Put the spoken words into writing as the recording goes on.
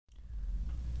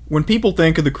When people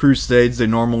think of the Crusades, they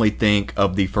normally think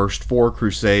of the first four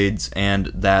Crusades, and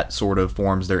that sort of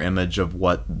forms their image of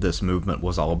what this movement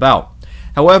was all about.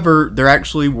 However, there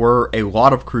actually were a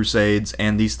lot of Crusades,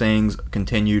 and these things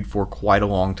continued for quite a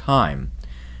long time.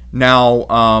 Now,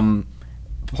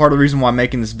 part of the reason why I'm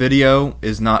making this video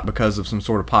is not because of some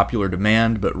sort of popular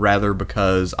demand, but rather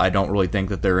because I don't really think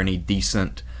that there are any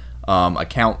decent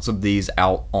accounts of these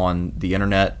out on the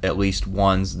internet, at least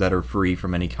ones that are free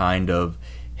from any kind of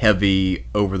heavy,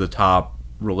 over-the-top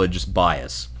religious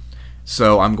bias.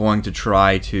 So I'm going to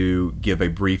try to give a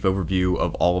brief overview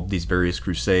of all of these various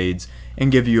crusades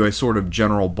and give you a sort of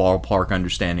general ballpark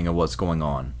understanding of what's going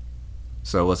on.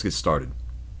 So let's get started.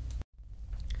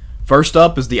 First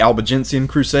up is the Albigensian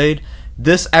Crusade.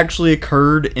 This actually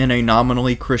occurred in a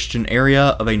nominally Christian area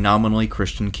of a nominally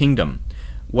Christian kingdom.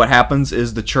 What happens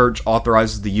is the church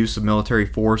authorizes the use of military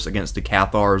force against the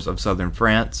Cathars of southern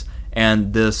France,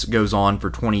 and this goes on for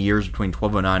 20 years between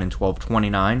 1209 and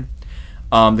 1229.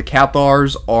 The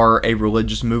Cathars are a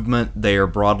religious movement. They are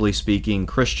broadly speaking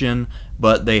Christian,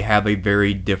 but they have a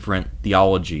very different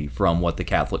theology from what the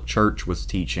Catholic Church was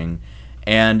teaching.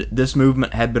 And this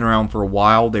movement had been around for a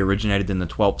while. They originated in the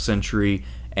 12th century,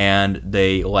 and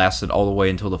they lasted all the way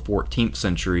until the 14th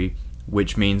century,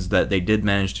 which means that they did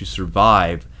manage to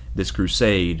survive this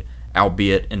crusade,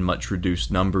 albeit in much reduced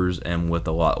numbers and with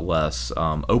a lot less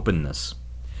openness.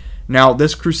 Now,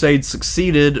 this crusade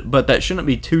succeeded, but that shouldn't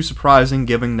be too surprising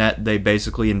given that they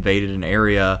basically invaded an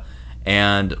area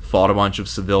and fought a bunch of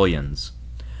civilians.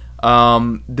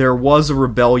 There was a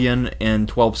rebellion in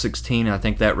 1216, and I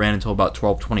think that ran until about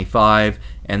 1225,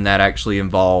 and that actually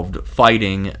involved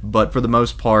fighting, but for the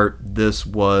most part, this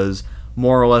was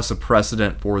more or less a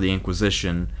precedent for the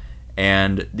Inquisition,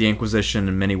 and the Inquisition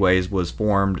in many ways was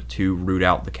formed to root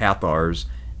out the Cathars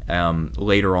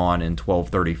later on in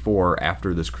 1234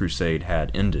 after this crusade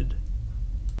had ended.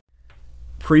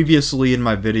 Previously in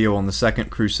my video on the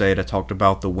Second Crusade, I talked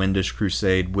about the Wendish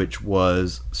Crusade, which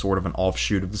was sort of an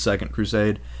offshoot of the Second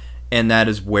Crusade, and that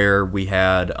is where we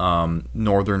had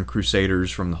northern crusaders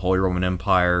from the Holy Roman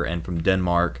Empire and from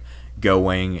Denmark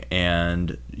going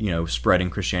and, spreading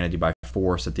Christianity by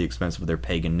force at the expense of their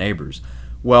pagan neighbors.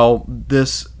 Well,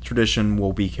 this tradition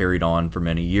will be carried on for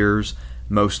many years,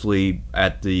 mostly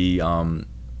at the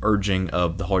urging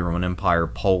of the Holy Roman Empire,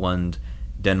 Poland,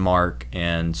 Denmark,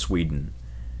 and Sweden.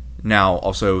 Now,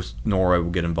 also, Norway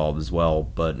will get involved as well,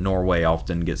 but Norway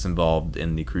often gets involved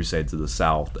in the Crusades of the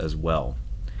South as well.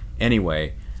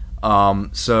 Anyway,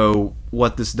 so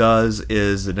what this does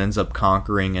is it ends up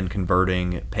conquering and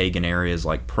converting pagan areas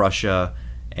like Prussia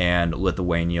and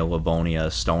Lithuania, Livonia,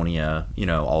 Estonia,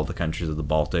 all the countries of the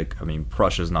Baltic. I mean,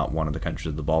 Prussia is not one of the countries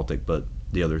of the Baltic, but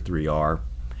the other three are.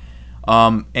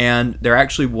 And there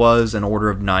actually was an order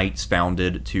of knights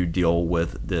founded to deal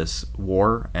with this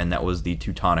war, and that was the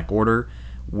Teutonic Order,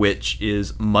 which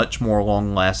is much more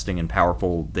long-lasting and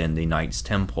powerful than the Knights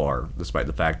Templar, despite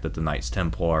the fact that the Knights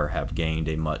Templar have gained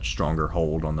a much stronger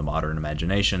hold on the modern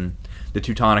imagination. The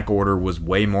Teutonic Order was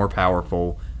way more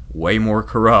powerful, way more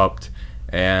corrupt,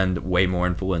 and way more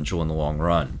influential in the long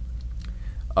run.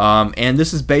 And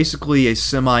this is basically a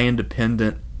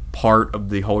semi-independent part of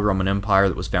the Holy Roman Empire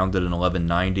that was founded in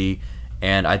 1190,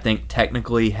 and I think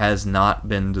technically has not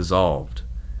been dissolved,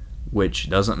 which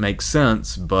doesn't make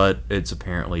sense, but it's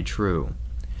apparently true.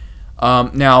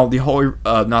 Now, not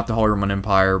the Holy Roman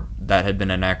Empire, that had been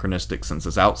anachronistic since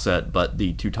its outset, but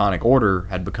the Teutonic Order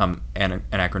had become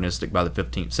anachronistic by the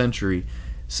 15th century,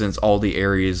 since all the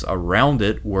areas around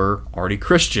it were already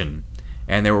Christian,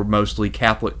 and they were mostly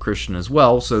Catholic Christian as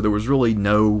well, so there was really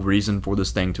no reason for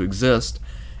this thing to exist.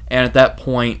 And at that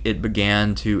point, it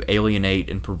began to alienate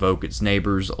and provoke its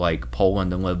neighbors like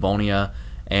Poland and Livonia,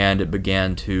 and it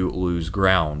began to lose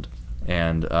ground.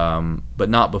 And but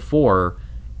not before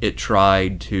it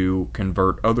tried to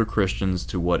convert other Christians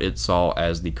to what it saw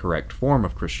as the correct form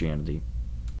of Christianity.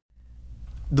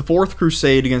 The Fourth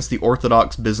Crusade against the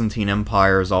Orthodox Byzantine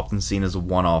Empire is often seen as a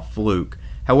one-off fluke.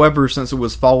 However, since it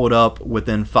was followed up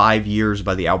within 5 years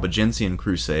by the Albigensian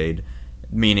Crusade,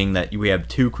 meaning that we have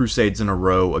 2 crusades in a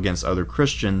row against other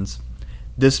Christians,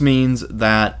 this means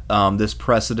that this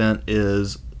precedent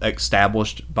is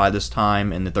established by this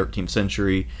time in the 13th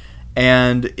century,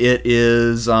 and it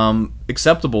is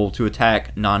acceptable to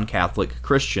attack non-Catholic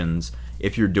Christians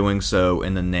if you're doing so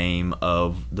in the name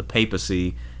of the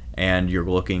papacy and you're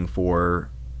looking for,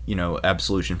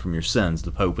 absolution from your sins.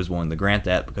 The Pope is willing to grant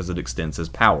that because it extends his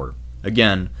power.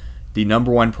 Again, the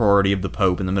number one priority of the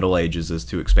Pope in the Middle Ages is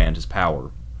to expand his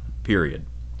power, period.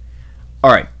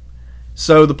 Alright,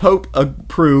 so the Pope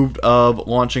approved of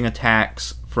launching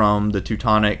attacks from the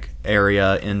Teutonic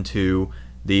area into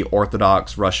the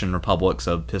Orthodox Russian republics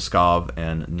of Pskov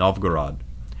and Novgorod.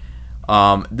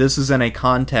 This is in a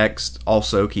context,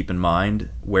 also keep in mind,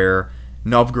 where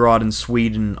Novgorod and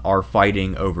Sweden are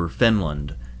fighting over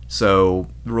Finland. So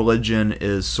religion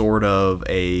is sort of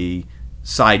a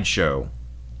sideshow,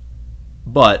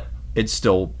 but it's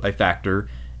still a factor.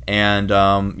 And,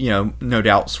 no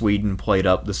doubt Sweden played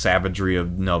up the savagery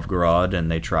of Novgorod, and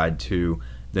they tried to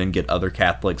then get other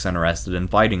Catholics interested in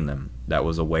fighting them. That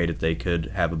was a way that they could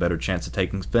have a better chance of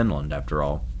taking Finland, after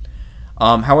all.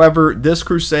 However, this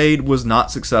crusade was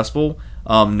not successful.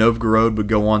 Novgorod would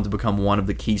go on to become one of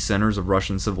the key centers of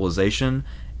Russian civilization,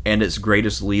 and its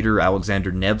greatest leader,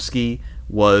 Alexander Nevsky,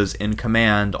 was in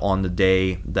command on the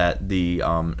day that the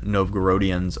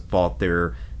Novgorodians fought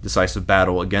their decisive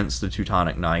battle against the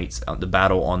Teutonic Knights, the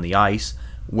battle on the ice,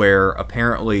 where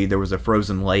apparently there was a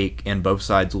frozen lake and both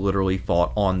sides literally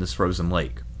fought on this frozen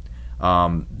lake.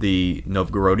 The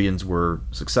Novgorodians were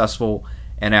successful,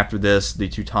 and after this, the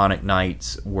Teutonic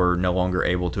Knights were no longer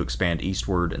able to expand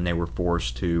eastward, and they were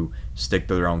forced to stick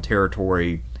to their own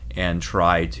territory and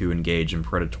try to engage in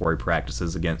predatory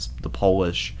practices against the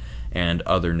Polish and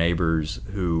other neighbors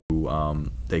who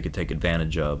they could take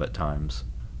advantage of at times.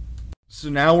 So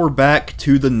now we're back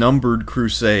to the numbered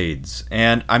crusades,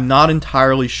 and I'm not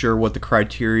entirely sure what the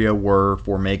criteria were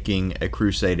for making a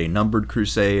crusade a numbered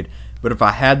crusade, but if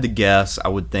I had to guess, I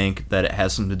would think that it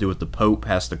has something to do with the Pope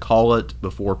has to call it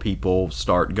before people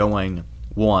start going,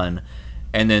 1,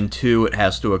 and then 2, it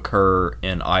has to occur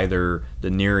in either the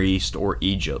Near East or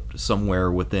Egypt,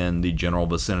 somewhere within the general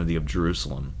vicinity of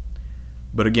Jerusalem.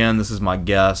 But again, this is my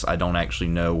guess. I don't actually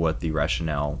know what the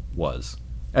rationale was.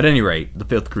 At any rate, the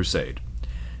Fifth Crusade.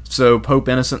 So Pope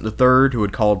Innocent III, who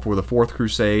had called for the Fourth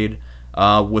Crusade,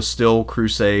 was still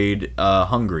crusade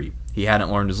hungry. He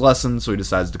hadn't learned his lesson, so he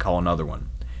decides to call another one.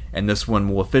 And this one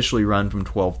will officially run from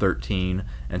 1213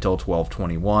 until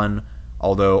 1221,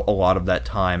 although a lot of that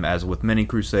time, as with many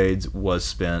crusades, was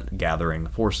spent gathering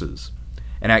forces.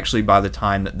 And actually, by the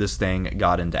time that this thing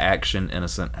got into action,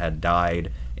 Innocent had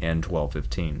died in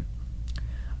 1215.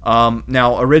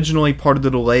 Now, originally, part of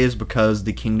the delay is because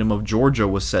the Kingdom of Georgia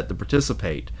was set to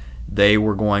participate. They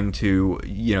were going to,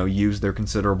 use their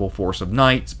considerable force of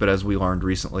knights, but as we learned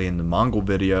recently in the Mongol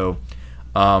video,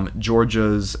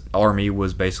 Georgia's army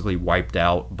was basically wiped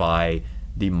out by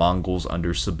the Mongols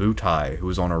under Subutai, who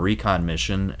was on a recon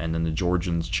mission, and then the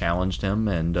Georgians challenged him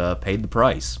and paid the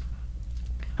price.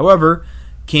 However,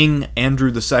 King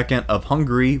Andrew II of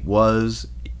Hungary was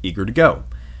eager to go,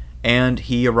 and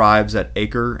he arrives at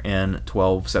Acre in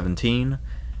 1217,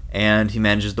 and he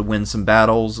manages to win some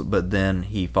battles, but then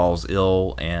he falls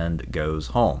ill and goes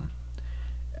home.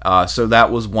 So that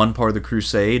was one part of the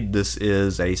crusade. This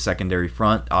is a secondary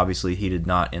front. Obviously, he did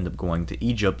not end up going to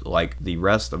Egypt like the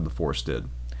rest of the force did.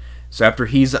 So after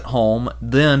he's at home,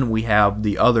 then we have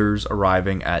the others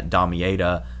arriving at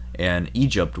Damietta in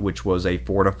Egypt, which was a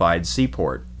fortified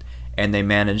seaport. And they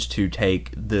managed to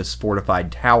take this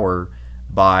fortified tower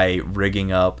by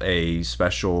rigging up a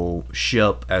special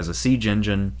ship as a siege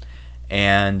engine,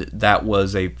 and that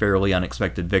was a fairly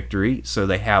unexpected victory. So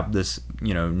they have this,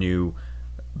 new,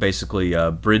 basically,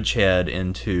 bridgehead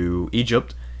into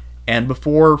Egypt. And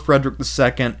before Frederick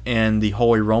II and the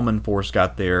Holy Roman force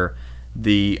got there,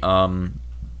 the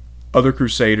other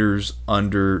crusaders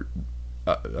under,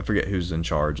 I forget who's in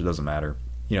charge, it doesn't matter.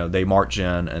 They march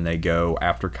in and they go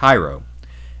after Cairo.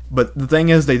 But the thing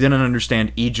is, they didn't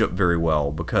understand Egypt very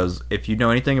well, because if you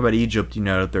know anything about Egypt, you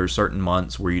know that there are certain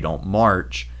months where you don't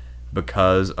march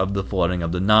because of the flooding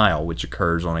of the Nile, which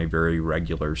occurs on a very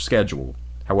regular schedule.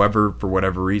 However, for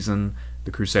whatever reason,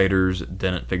 the Crusaders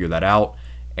didn't figure that out,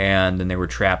 and then they were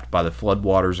trapped by the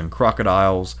floodwaters and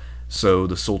crocodiles, so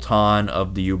the Sultan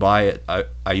of the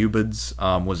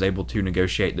Ayyubids was able to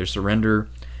negotiate their surrender,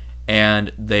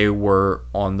 and they were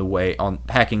on the way,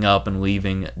 packing up and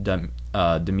leaving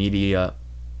Damietta,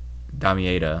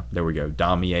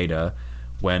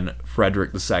 when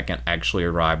Frederick II actually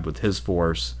arrived with his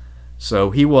force.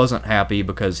 So he wasn't happy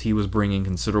because he was bringing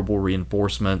considerable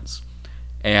reinforcements,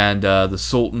 and the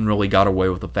Sultan really got away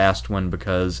with a fast one,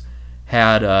 because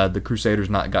had the Crusaders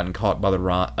not gotten caught by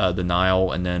the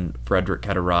Nile and then Frederick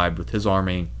had arrived with his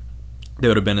army, they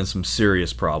would have been in some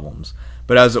serious problems.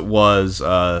 But as it was,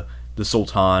 the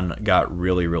Sultan got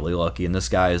really, really lucky, and this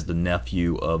guy is the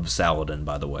nephew of Saladin,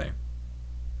 by the way.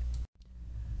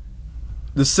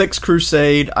 The Sixth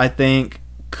Crusade, I think,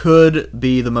 could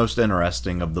be the most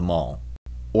interesting of them all.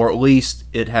 Or at least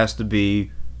it has to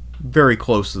be very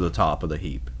close to the top of the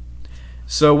heap.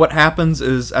 So what happens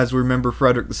is, as we remember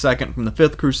Frederick II from the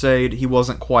Fifth Crusade, he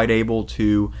wasn't quite able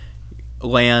to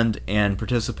land and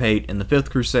participate in the Fifth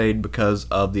Crusade because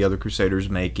of the other Crusaders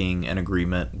making an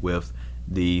agreement with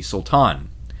the Sultan.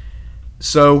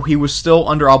 So he was still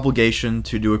under obligation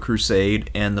to do a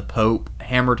crusade, and the Pope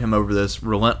hammered him over this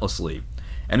relentlessly.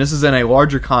 And this is in a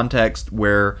larger context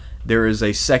where there is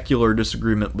a secular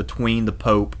disagreement between the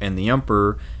Pope and the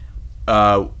Emperor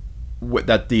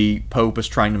that the Pope is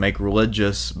trying to make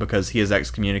religious because he has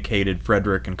excommunicated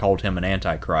Frederick and called him an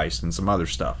antichrist and some other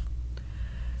stuff.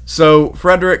 So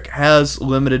Frederick has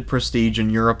limited prestige in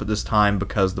Europe at this time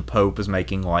because the Pope is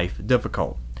making life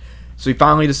difficult. So he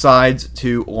finally decides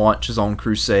to launch his own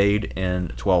crusade in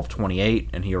 1228,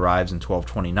 and he arrives in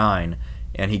 1229,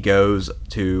 and he goes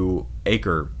to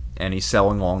Acre, and he's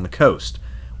sailing along the coast.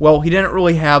 Well, he didn't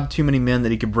really have too many men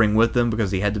that he could bring with him because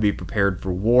he had to be prepared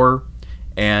for war,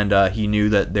 and he knew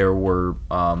that there were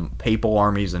papal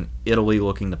armies in Italy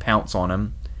looking to pounce on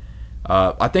him.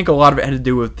 I think a lot of it had to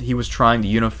do with he was trying to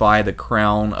unify the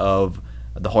crown of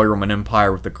the Holy Roman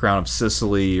Empire with the crown of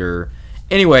Sicily, or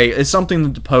anyway, it's something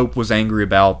that the Pope was angry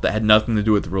about that had nothing to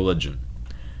do with religion.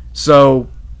 So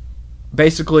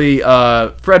basically,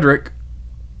 Frederick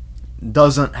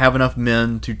doesn't have enough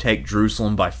men to take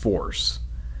Jerusalem by force.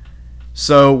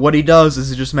 So what he does is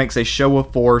he just makes a show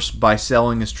of force by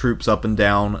sailing his troops up and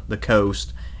down the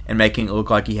coast and making it look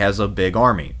like he has a big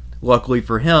army. Luckily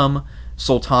for him,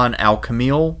 Sultan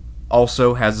Al-Kamil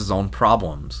also has his own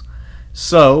problems.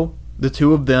 So the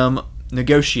two of them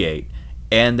negotiate,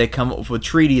 and they come up with a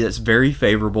treaty that's very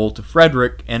favorable to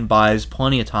Frederick and buys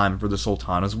plenty of time for the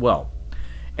Sultan as well.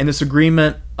 And this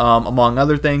agreement, among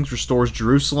other things, restores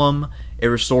Jerusalem, it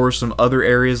restores some other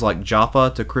areas like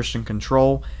Jaffa to Christian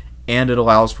control, and it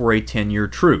allows for a 10-year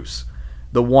truce.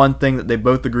 The one thing that they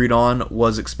both agreed on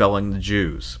was expelling the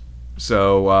Jews.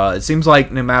 So it seems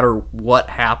like no matter what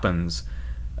happens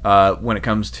when it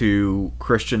comes to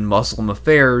Christian-Muslim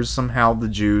affairs, somehow the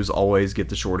Jews always get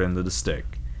the short end of the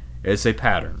stick. It's a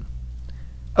pattern.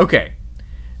 Okay,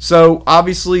 so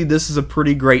obviously this is a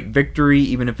pretty great victory,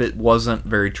 even if it wasn't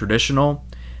very traditional.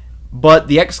 But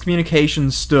the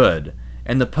excommunication stood,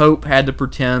 and the Pope had to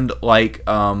pretend like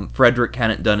Frederick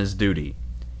hadn't done his duty,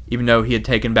 even though he had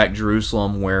taken back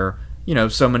Jerusalem where, you know,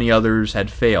 so many others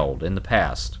had failed in the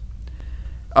past.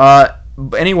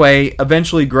 Anyway,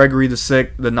 eventually Gregory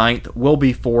the Ninth will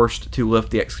be forced to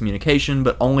lift the excommunication,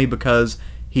 but only because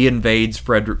he invades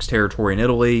Frederick's territory in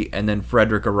Italy, and then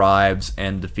Frederick arrives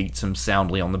and defeats him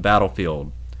soundly on the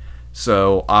battlefield.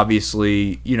 So,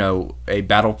 obviously, you know, a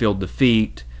battlefield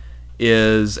defeat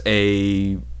is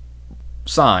a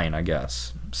sign, I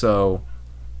guess. So,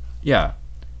 yeah,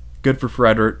 good for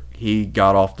Frederick. He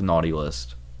got off the naughty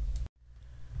list.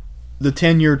 The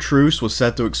 10-year truce was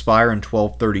set to expire in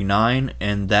 1239,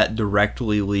 and that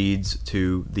directly leads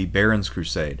to the Barons'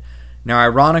 Crusade. Now,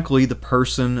 ironically, the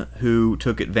person who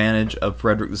took advantage of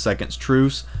Frederick II's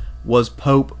truce was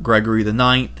Pope Gregory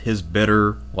IX, his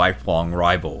bitter, lifelong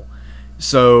rival.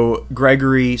 So,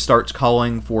 Gregory starts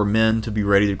calling for men to be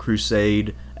ready to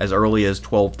crusade as early as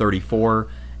 1234,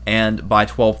 and by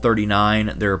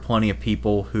 1239, there are plenty of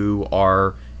people who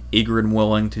are eager and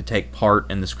willing to take part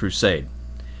in this crusade.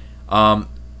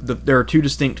 There are two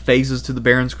distinct phases to the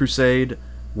Barons' Crusade,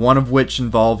 one of which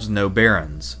involves no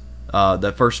barons.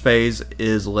 The first phase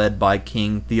is led by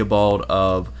King Theobald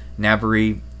of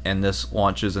Navarre, and this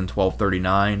launches in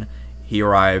 1239. He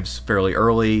arrives fairly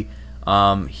early.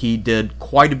 He did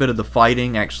quite a bit of the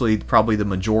fighting, actually probably the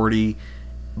majority,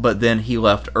 but then he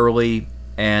left early,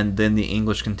 and then the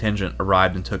English contingent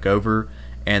arrived and took over,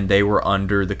 and they were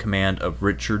under the command of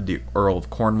Richard, the Earl of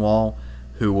Cornwall,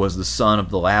 who was the son of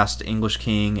the last English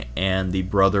king and the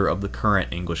brother of the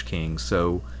current English king,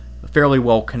 so a fairly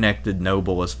well-connected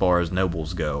noble as far as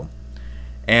nobles go.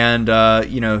 And,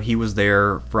 you know, he was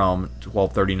there from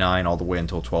 1239 all the way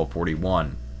until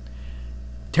 1241.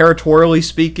 Territorially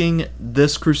speaking,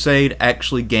 this crusade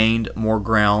actually gained more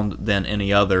ground than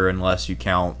any other, unless you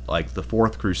count, like, the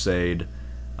Fourth Crusade,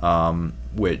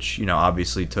 which, you know,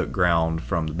 obviously took ground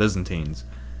from the Byzantines.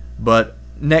 But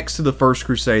next to the First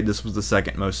Crusade, this was the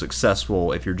second most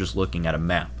successful if you're just looking at a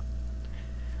map.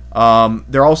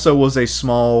 There also was a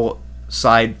small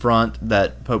side front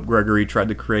that Pope Gregory tried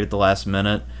to create at the last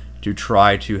minute to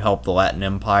try to help the Latin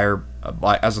Empire.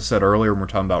 As I said earlier, when we're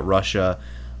talking about Russia,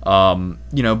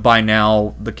 you know, by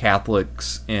now the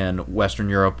Catholics in Western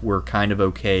Europe were kind of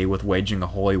okay with waging a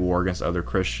holy war against other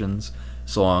Christians,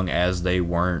 so long as they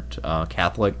weren't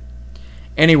Catholic.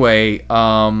 Anyway,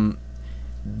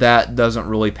 that doesn't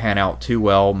really pan out too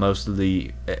well. Most of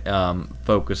the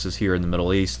focus is here in the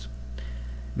Middle East.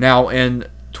 Now, in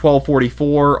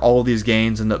 1244, all of these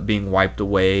gains end up being wiped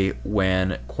away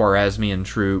when Khwarezmian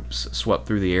troops swept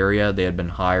through the area. They had been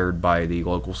hired by the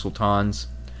local sultans,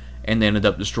 and they ended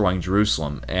up destroying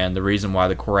Jerusalem. And the reason why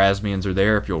the Khwarezmians are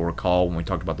there, if you'll recall when we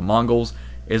talked about the Mongols,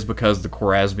 is because the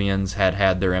Khwarezmians had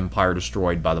had their empire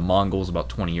destroyed by the Mongols about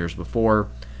 20 years before.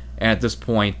 And at this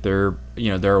point, there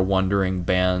are wandering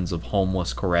bands of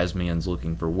homeless Khwarezmians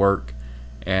looking for work,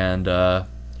 and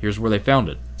here's where they found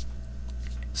it.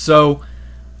 So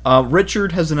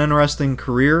Richard has an interesting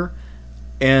career.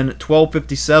 In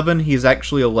 1257, he is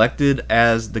actually elected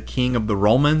as the king of the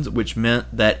Romans, which meant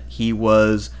that he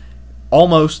was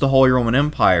almost the Holy Roman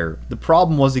Empire. The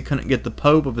problem was he couldn't get the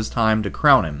Pope of his time to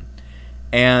crown him.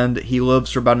 And he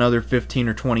lives for about another 15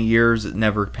 or 20 years. It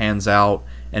never pans out,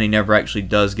 and he never actually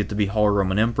does get to be Holy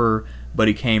Roman Emperor, but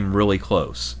he came really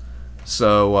close.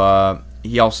 So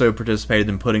he also participated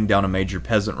in putting down a major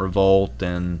peasant revolt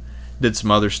and did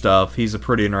some other stuff. He's a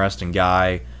pretty interesting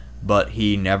guy, but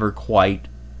he never quite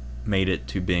made it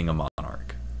to being a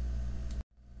monarch.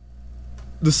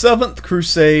 The Seventh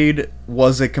Crusade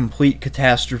was a complete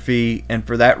catastrophe, and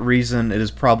for that reason it is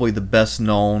probably the best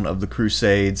known of the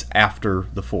Crusades after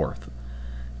the Fourth.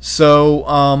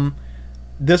 So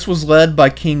this was led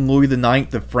by King Louis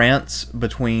IX of France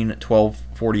between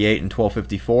 1248 and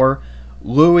 1254.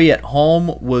 Louis at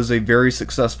home was a very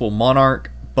successful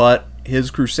monarch, but his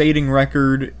crusading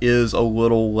record is a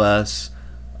little less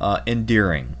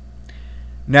endearing.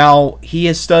 Now, he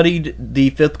has studied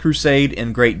the Fifth Crusade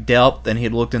in great depth, and he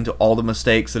had looked into all the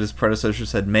mistakes that his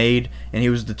predecessors had made, and he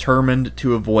was determined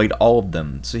to avoid all of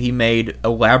them. So he made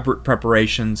elaborate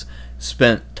preparations,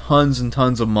 spent tons and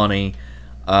tons of money,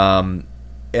 and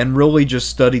really just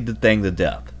studied the thing to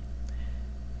death.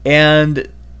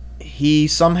 And he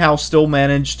somehow still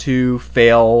managed to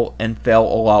fail, and fail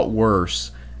a lot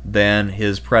worse than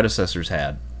his predecessors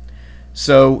had.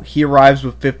 So he arrives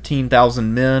with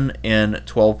 15,000 men in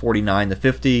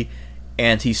 1249-50,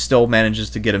 and he still manages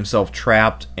to get himself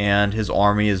trapped, and his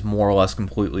army is more or less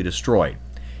completely destroyed.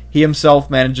 He himself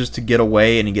manages to get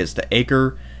away, and he gets to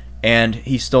Acre, and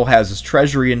he still has his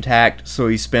treasury intact, so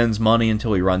he spends money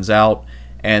until he runs out,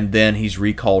 and then he's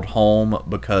recalled home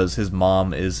because his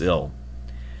mom is ill.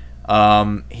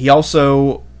 He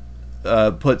also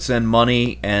puts in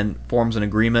money and forms an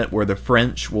agreement where the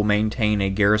French will maintain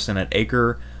a garrison at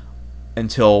Acre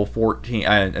until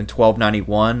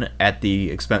 1291 at the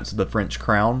expense of the French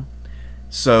crown.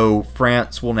 So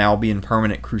France will now be in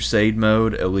permanent crusade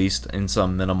mode, at least in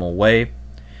some minimal way.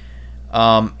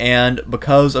 And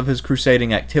because of his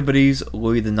crusading activities,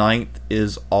 Louis IX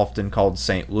is often called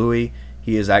Saint Louis.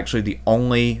 He is actually the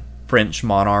only French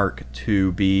monarch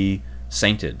to be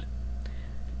sainted.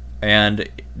 And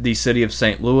the city of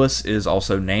St. Louis is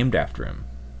also named after him.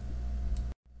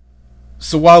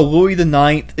 So while Louis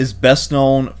IX is best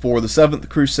known for the Seventh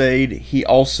Crusade, he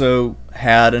also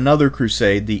had another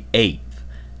crusade, the Eighth.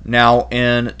 Now,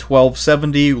 in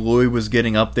 1270, Louis was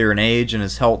getting up there in age and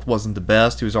his health wasn't the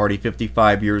best. He was already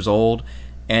 55 years old,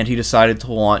 and he decided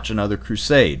to launch another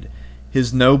crusade.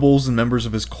 His nobles and members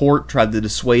of his court tried to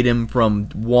dissuade him from,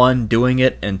 one, doing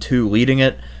it, and two, leading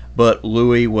it, but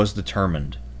Louis was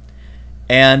determined.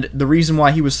 And the reason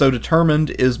why he was so determined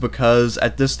is because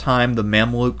at this time the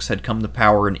Mamluks had come to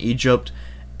power in Egypt,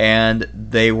 and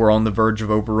they were on the verge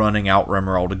of overrunning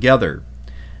Outremer altogether.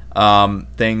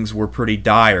 Things were pretty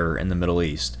dire in the Middle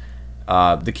East.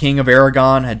 The King of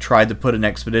Aragon had tried to put an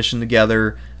expedition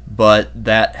together, but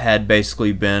that had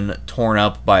basically been torn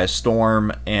up by a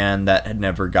storm, and that had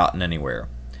never gotten anywhere.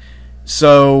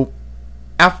 So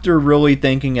after really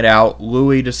thinking it out,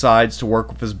 Louis decides to work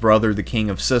with his brother, the King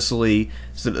of Sicily,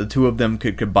 so that the two of them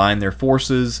could combine their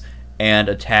forces and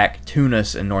attack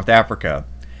Tunis in North Africa.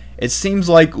 It seems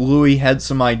like Louis had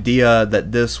some idea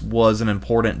that this was an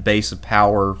important base of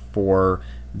power for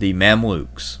the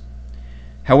Mamluks.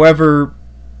 However,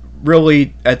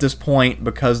 really at this point,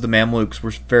 because the Mamluks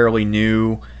were fairly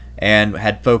new and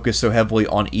had focused so heavily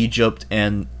on Egypt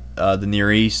and the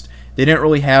Near East, they didn't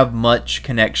really have much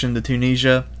connection to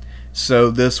Tunisia, so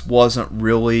this wasn't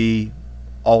really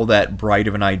all that bright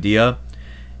of an idea.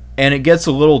 And it gets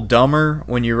a little dumber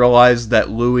when you realize that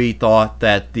Louis thought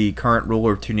that the current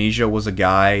ruler of Tunisia was a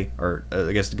guy, or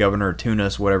I guess the governor of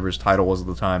Tunis, whatever his title was at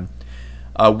the time,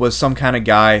 was some kind of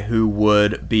guy who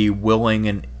would be willing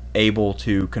and able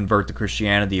to convert to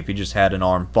Christianity if he just had an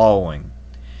armed following.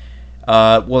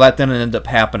 Well, that didn't end up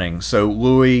happening. So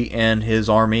Louis and his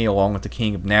army, along with the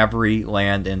King of Navarre,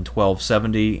 land in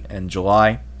 1270 in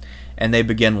July, and they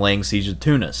begin laying siege to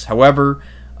Tunis. However,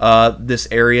 this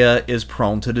area is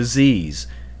prone to disease,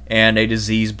 and a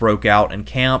disease broke out in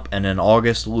camp, and in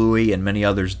August, Louis and many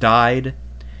others died.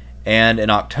 And in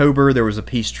October, there was a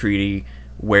peace treaty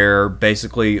where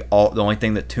basically the only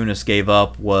thing that Tunis gave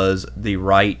up was the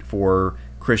right for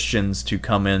Christians to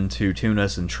come into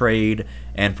Tunis and trade,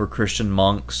 and for Christian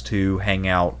monks to hang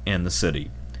out in the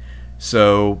city.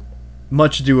 So,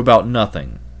 much ado about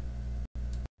nothing.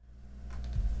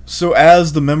 So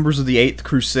as the members of the Eighth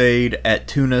Crusade at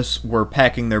Tunis were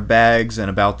packing their bags and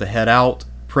about to head out,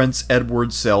 Prince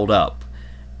Edward sailed up,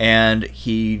 and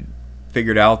he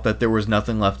figured out that there was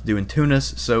nothing left to do in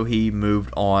Tunis, so he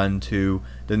moved on to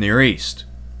the Near East.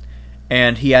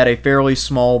 And he had a fairly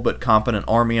small but competent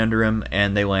army under him,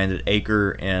 and they landed at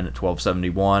Acre in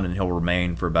 1271, and he'll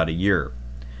remain for about a year.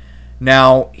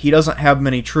 Now, he doesn't have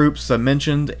many troops, as I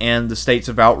mentioned, and the states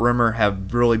of Outremer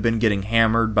have really been getting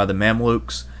hammered by the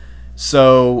Mamluks,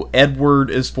 so Edward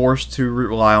is forced to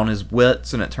rely on his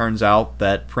wits, and it turns out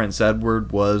that Prince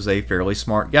Edward was a fairly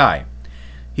smart guy.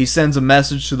 He sends a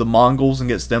message to the Mongols and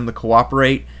gets them to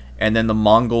cooperate, and then the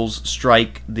Mongols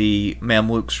strike the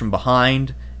Mamluks from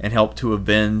behind and help to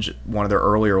avenge one of their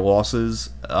earlier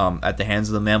losses at the hands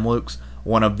of the Mamluks,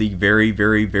 one of the very,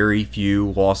 very, very few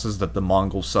losses that the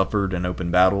Mongols suffered in open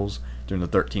battles during the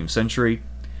 13th century.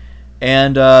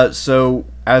 And so,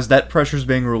 as that pressure is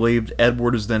being relieved,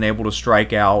 Edward is then able to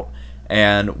strike out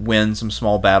and win some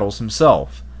small battles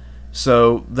himself.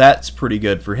 So, that's pretty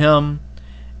good for him.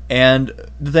 And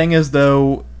the thing is,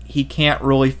 though, he can't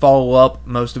really follow up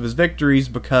most of his victories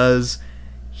because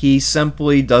he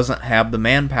simply doesn't have the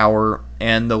manpower,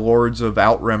 and the lords of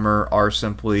Outremer are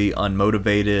simply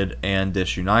unmotivated and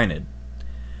disunited.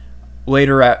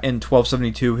 Later in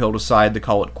 1272, he'll decide to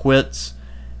call it quits,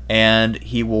 and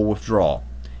he will withdraw.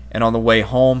 And on the way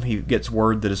home, he gets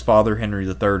word that his father, Henry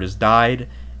III, has died,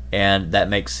 and that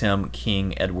makes him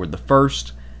King Edward I,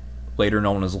 later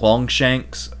known as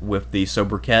Longshanks, with the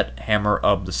sobriquet Hammer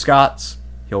of the Scots.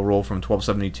 He'll rule from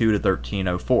 1272 to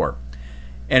 1304.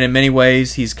 And in many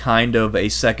ways, he's kind of a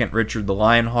second Richard the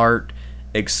Lionheart,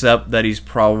 except that he's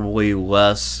probably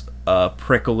less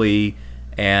prickly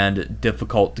and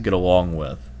difficult to get along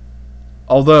with.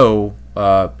 Although,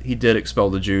 he did expel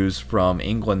the Jews from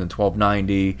England in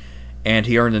 1290, and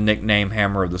he earned the nickname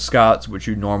Hammer of the Scots, which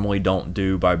you normally don't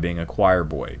do by being a choir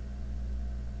boy.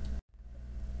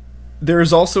 There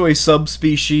is also a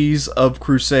subspecies of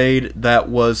Crusade that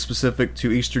was specific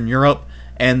to Eastern Europe,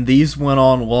 and these went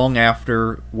on long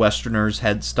after Westerners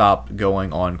had stopped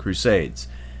going on Crusades.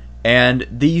 And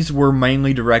these were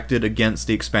mainly directed against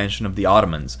the expansion of the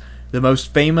Ottomans. The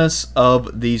most famous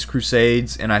of these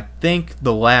Crusades, and I think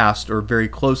the last, or very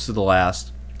close to the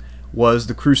last, was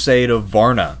the Crusade of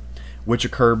Varna, which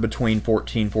occurred between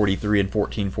 1443 and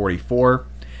 1444.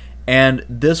 And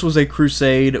this was a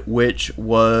crusade which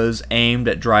was aimed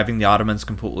at driving the Ottomans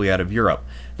completely out of Europe.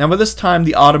 Now, by this time,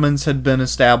 the Ottomans had been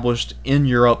established in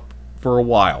Europe for a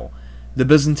while. The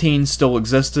Byzantines still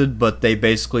existed, but they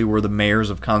basically were the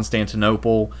mayors of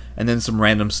Constantinople and then some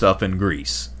random stuff in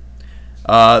Greece.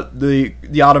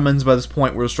 The Ottomans, by this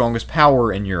point, were the strongest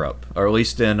power in Europe, or at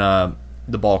least in the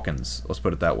Balkans, let's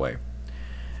put it that way.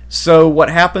 So what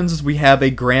happens is we have a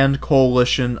grand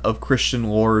coalition of Christian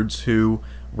lords who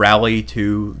rally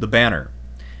to the banner.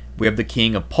 We have the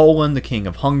King of Poland, the King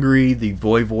of Hungary, the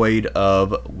Voivode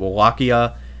of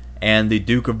Wallachia, and the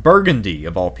Duke of Burgundy,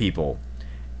 of all people.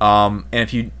 And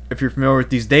if you're familiar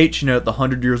with these dates, you know that the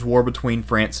 100 Years' War between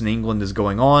France and England is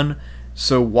going on.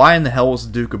 So why in the hell was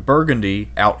the Duke of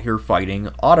Burgundy out here fighting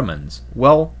Ottomans?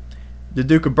 Well, the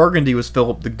Duke of Burgundy was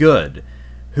Philip the Good,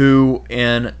 who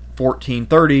in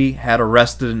 1430 had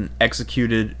arrested and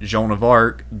executed Joan of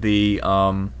Arc, the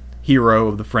hero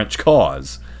of the French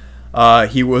cause.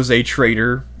 He was a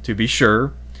traitor, to be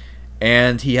sure,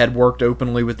 and he had worked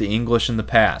openly with the English in the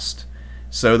past.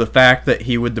 So the fact that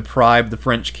he would deprive the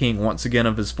French king once again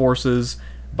of his forces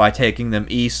by taking them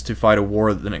east to fight a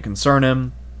war that didn't concern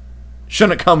him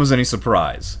shouldn't come as any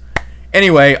surprise.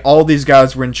 Anyway, all these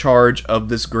guys were in charge of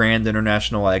this grand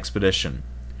international expedition.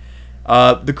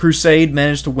 The Crusade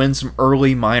managed to win some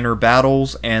early minor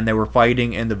battles, and they were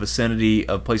fighting in the vicinity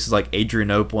of places like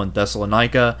Adrianople and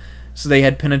Thessalonica, so they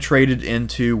had penetrated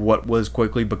into what was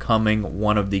quickly becoming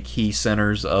one of the key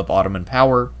centers of Ottoman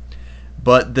power.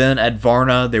 But then at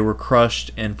Varna, they were crushed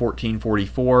in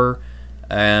 1444,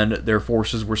 and their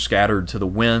forces were scattered to the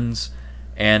winds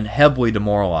and heavily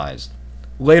demoralized.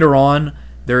 Later on,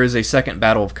 there is a second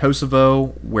battle of Kosovo,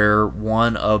 where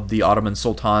one of the Ottoman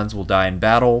sultans will die in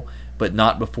battle, but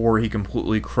not before he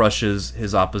completely crushes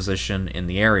his opposition in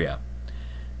the area.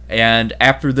 And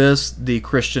after this, the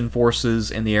Christian forces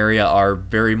in the area are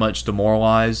very much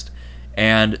demoralized,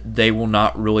 and they will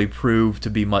not really prove to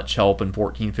be much help in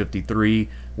 1453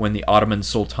 when the Ottoman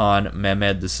Sultan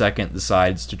Mehmed II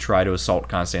decides to try to assault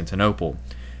Constantinople.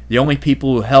 The only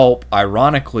people who help,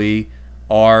 ironically,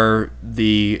 are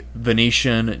the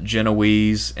Venetian,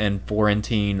 Genoese, and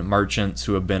Florentine merchants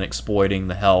who have been exploiting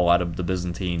the hell out of the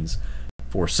Byzantines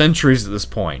for centuries at this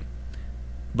point.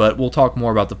 But we'll talk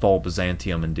more about the fall of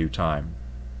Byzantium in due time.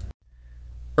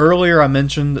 Earlier I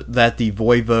mentioned that the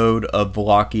voivode of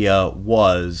Wallachia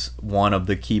was one of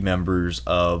the key members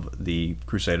of the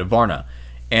Crusade of Varna,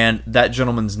 and that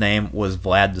gentleman's name was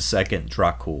Vlad II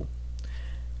Dracul.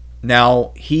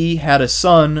 Now, he had a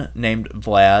son named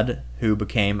Vlad, who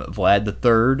became Vlad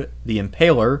III, the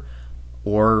Impaler,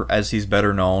 or as he's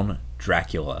better known,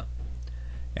 Dracula.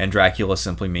 And Dracula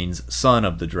simply means son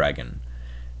of the dragon.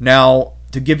 Now,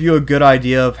 to give you a good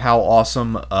idea of how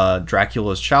awesome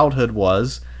Dracula's childhood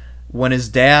was, when his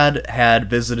dad had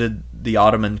visited the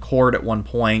Ottoman court at one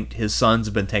point, his sons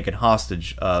had been taken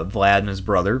hostage, Vlad and his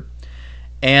brother,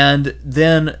 and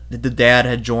then the dad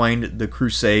had joined the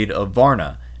Crusade of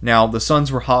Varna. Now, the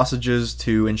sons were hostages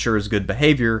to ensure his good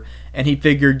behavior, and he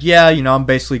figured, yeah, I'm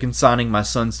basically consigning my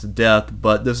sons to death,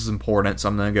 but this is important, so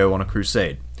I'm going to go on a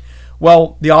crusade.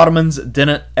 Well, the Ottomans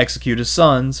didn't execute his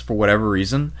sons, for whatever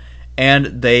reason,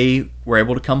 and they were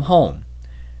able to come home.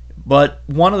 But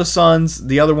one of the sons,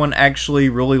 the other one, actually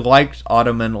really liked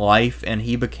Ottoman life, and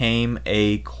he became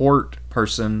a court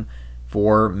person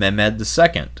for Mehmed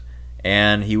II,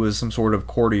 and he was some sort of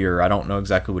courtier. I don't know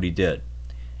exactly what he did.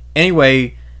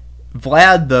 Anyway,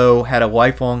 Vlad, though, had a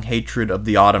lifelong hatred of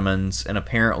the Ottomans, and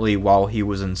apparently while he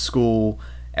was in school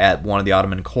at one of the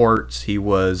Ottoman courts, he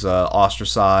was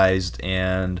ostracized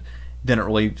and didn't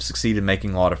really succeed in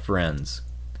making a lot of friends.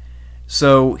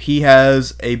 So he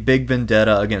has a big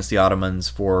vendetta against the Ottomans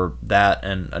for that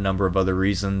and a number of other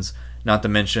reasons, not to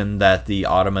mention that the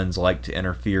Ottomans like to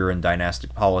interfere in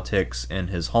dynastic politics in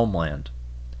his homeland.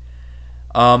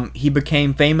 He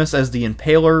became famous as the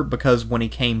Impaler because when he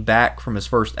came back from his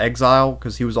first exile,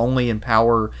 because he was only in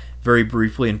power very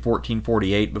briefly in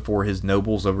 1448 before his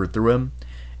nobles overthrew him,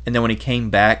 and then when he came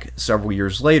back several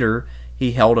years later,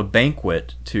 he held a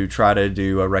banquet to try to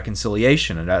do a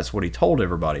reconciliation, and that's what he told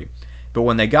everybody. But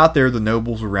when they got there, the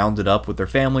nobles were rounded up with their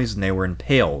families and they were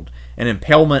impaled. And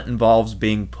impalement involves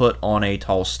being put on a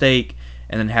tall stake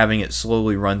and then having it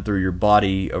slowly run through your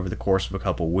body over the course of a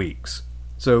couple weeks.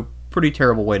 So, pretty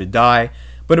terrible way to die,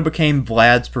 but it became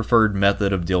Vlad's preferred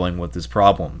method of dealing with his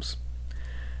problems.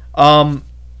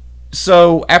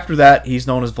 So, after that, he's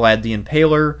known as Vlad the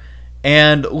Impaler,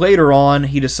 and later on,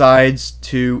 he decides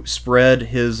to spread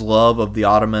his love of the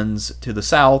Ottomans to the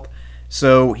south.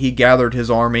 So he gathered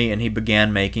his army and he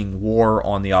began making war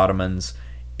on the Ottomans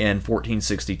in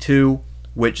 1462,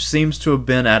 which seems to have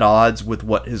been at odds with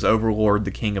what his overlord,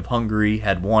 the King of Hungary,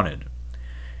 had wanted.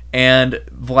 And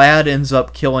Vlad ends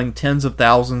up killing tens of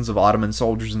thousands of Ottoman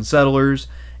soldiers and settlers,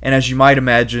 and as you might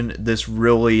imagine, this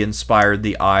really inspired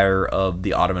the ire of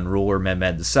the Ottoman ruler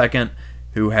Mehmed II,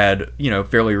 who had,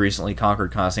 fairly recently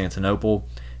conquered Constantinople.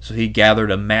 So he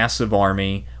gathered a massive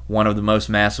army, one of the most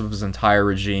massive of his entire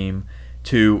regime,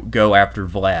 to go after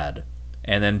Vlad.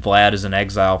 And then Vlad is in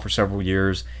exile for several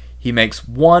years. He makes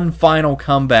one final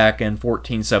comeback in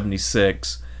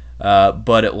 1476,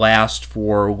 but it lasts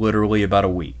for literally about a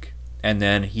week. And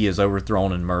then he is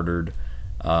overthrown and murdered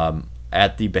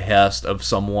at the behest of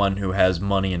someone who has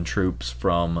money and troops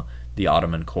from the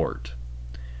Ottoman court.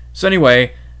 So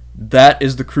anyway, that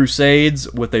is the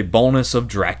Crusades with a bonus of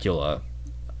Dracula.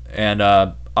 And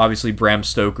obviously Bram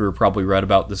Stoker probably read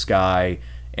about this guy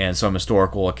and some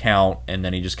historical account, and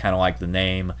then he just kind of liked the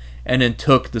name, and then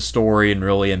took the story and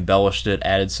really embellished it,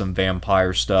 added some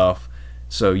vampire stuff.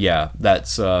 So yeah,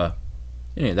 that's the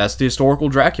historical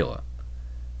Dracula.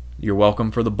 You're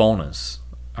welcome for the bonus.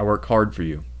 I work hard for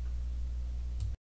you.